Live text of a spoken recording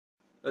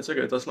That's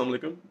okay. Assalamu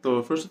alaikum.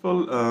 So first of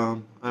all,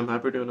 I'm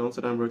happy to announce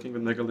that I'm working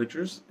with Mega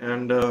Lectures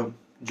and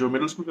जो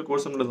middle school का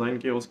course हमने design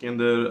किया उसके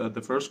अंदर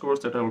the first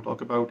course that I will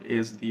talk about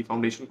is the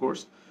foundation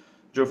course.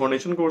 जो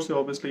foundation course है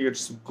obviously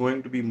it's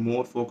going to be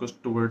more focused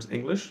towards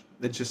English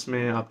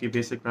जिसमें आपकी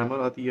basic grammar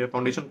आती है.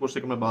 Foundation course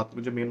से मैं बात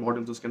करूँ जो main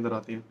modules उसके अंदर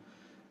आती हैं.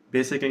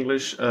 Basic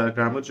English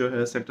grammar जो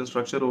है sentence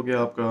structure हो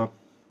गया आपका.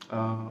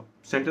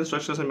 Sentence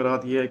structure से मेरा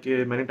बात ये है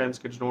कि many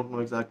times kids don't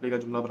know exactly का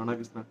जुमला बनाना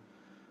किस तरह.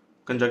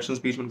 कंजक्शन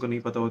स्पीच में उनको नहीं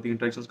पता होती,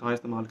 इंटरेक्शंस कहाँ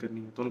इस्तेमाल करनी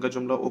है, तो उनका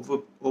जुमला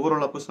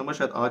ओवरऑल आपको समझ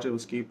शायद आ जाए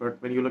उसकी,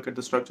 but when you look at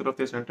the structure of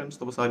the sentence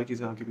तो वो सारी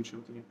चीज़ें आगे पीछे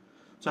होती हैं.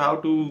 So how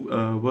to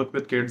work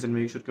with kids and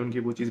make sure कि उनकी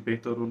वो चीज़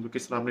बेहतर हो, उनको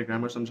किस तरह अपने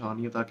ग्रामर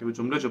समझानी है ताकि वो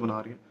जुमले जो बना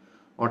रहे हैं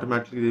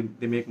automatically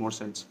they make more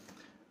sense.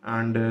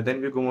 And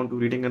then we go on to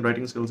reading and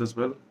writing skills as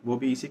well, वो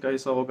भी इसी का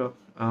हिस्सा होगा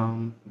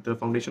द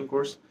फाउंडेशन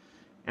कोर्स.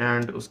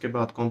 एंड उसके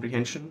बाद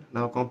comprehension.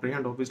 Now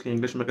comprehend obviously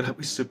English में अगर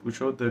आप इससे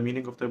पूछो the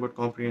meaning of the word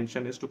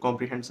comprehension is to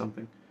comprehend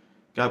something,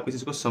 कि आप किसी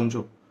चीज़ को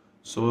समझो.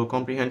 सो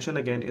comprehension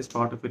again is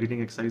part of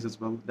reading exercise as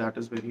well, that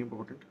is very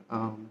important.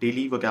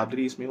 Daily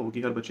vocabulary इसमें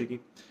होगी हर बच्चे की,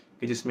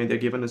 कि जिसमें they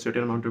given a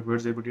certain amount of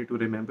words every day to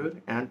remember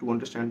and to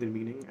understand their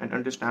meaning and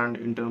understand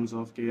in terms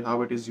of कि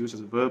how it is used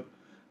as a verb,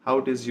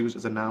 how it is used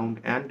as a noun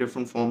and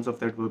different forms of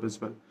that verb as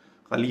well.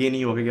 खाली ये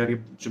नहीं होगा कि यार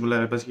ये जुमला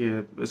है बस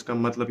ये इसका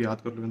मतलब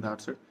याद कर लो and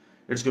that's it.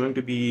 It's going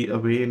to be a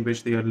way in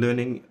which they are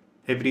learning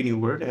every new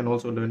word and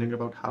also learning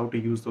about how to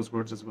use those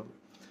words as well.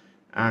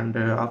 And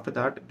after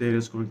that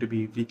there is going to be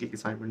weekly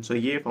assignment. So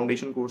ये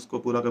foundation course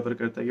को पूरा cover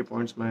करता है, ये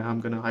points मैं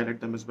I'm gonna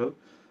highlight them as well.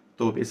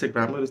 So basic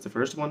grammar is the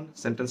first one,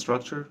 sentence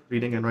structure,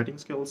 reading and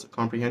writing skills,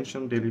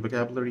 comprehension, daily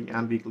vocabulary,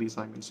 and weekly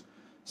assignments.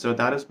 So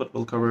that is what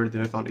will cover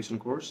the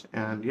foundation course.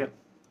 And yeah,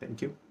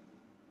 thank you.